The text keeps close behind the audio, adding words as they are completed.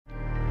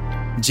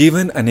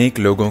जीवन अनेक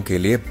लोगों के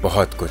लिए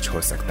बहुत कुछ हो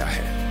सकता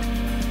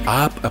है।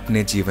 आप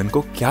अपने जीवन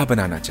को क्या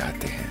बनाना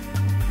चाहते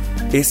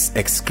हैं? इस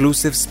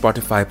एक्सक्लूसिव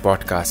स्पॉटिफाई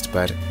पॉडकास्ट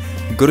पर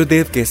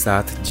गुरुदेव के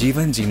साथ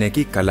जीवन जीने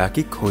की कला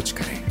की खोज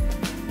करें।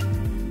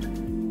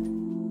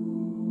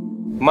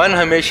 मन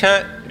हमेशा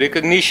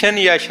रिकॉग्निशन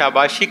या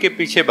शाबाशी के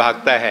पीछे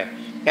भागता है,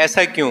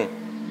 ऐसा क्यों?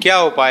 क्या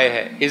उपाय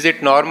है? Is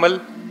it normal?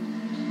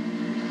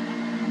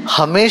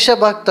 हमेशा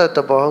भागता है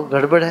तो बहुत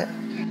गड़बड़ है,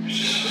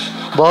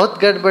 बहुत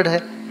गड़बड़ है।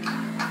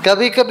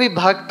 कभी कभी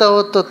भागता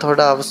हो तो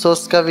थोड़ा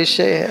अफसोस का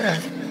विषय है।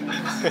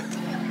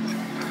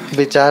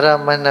 बेचारा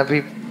मन अभी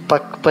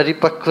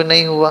परिपक्व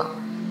नहीं हुआ,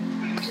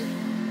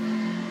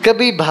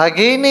 कभी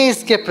भागे ही नहीं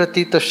इसके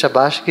प्रति तो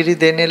शाबाशगिरी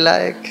देने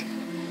लायक,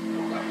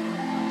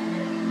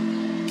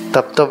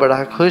 तब तो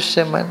बड़ा खुश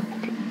है मन।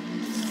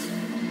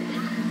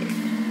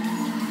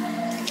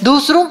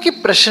 दूसरों की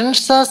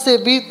प्रशंसा से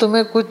भी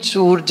तुम्हें कुछ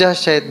ऊर्जा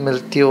शायद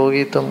मिलती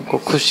होगी, तुमको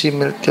खुशी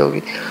मिलती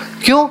होगी।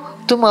 क्यों?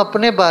 तुम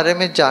अपने बारे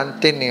में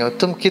जानते नहीं हो,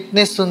 तुम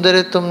कितने सुंदर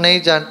है तुम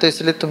नहीं जानते,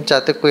 इसलिए तुम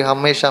चाहते कोई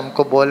हमेशा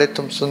हमको बोले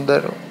तुम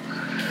सुंदर हो,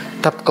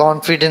 तब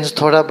कॉन्फिडेंस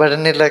थोड़ा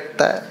बढ़ने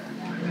लगता है।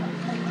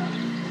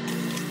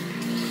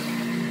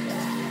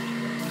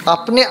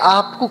 अपने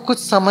आप को कुछ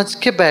समझ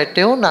के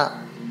बैठे हो ना,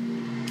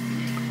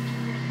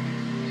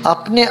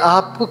 अपने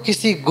आप को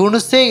किसी गुण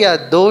से या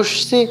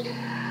दोष से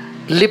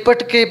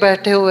लिपट के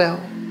बैठे हुए हो,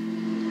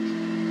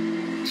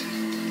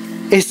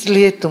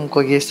 इसलिए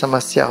तुमको ये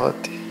समस्या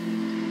होती।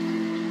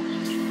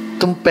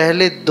 तुम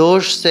पहले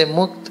दोष से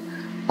मुक्त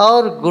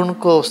और गुण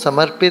को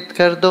समर्पित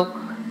कर दो,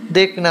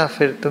 देखना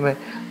फिर तुम्हें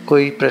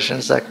कोई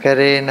प्रशंसा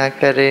करे ना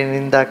करे,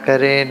 निंदा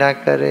करे ना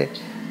करे,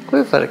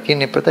 कोई फर्क ही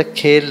नहीं पड़ता।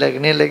 खेल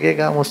लगने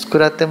लगेगा,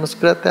 मुस्कुराते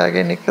मुस्कुराते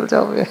आगे निकल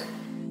जाओगे।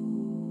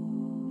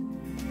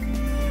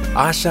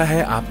 आशा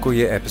है आपको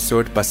ये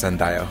एपिसोड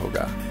पसंद आया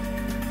होगा।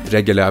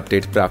 रेगुलर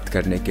अपडेट प्राप्त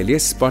करने के लिए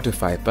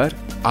स्पॉटिफाई पर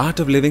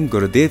आर्ट ऑफ लिविंग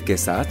गुरुदेव के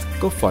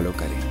साथ को फॉलो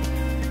करें।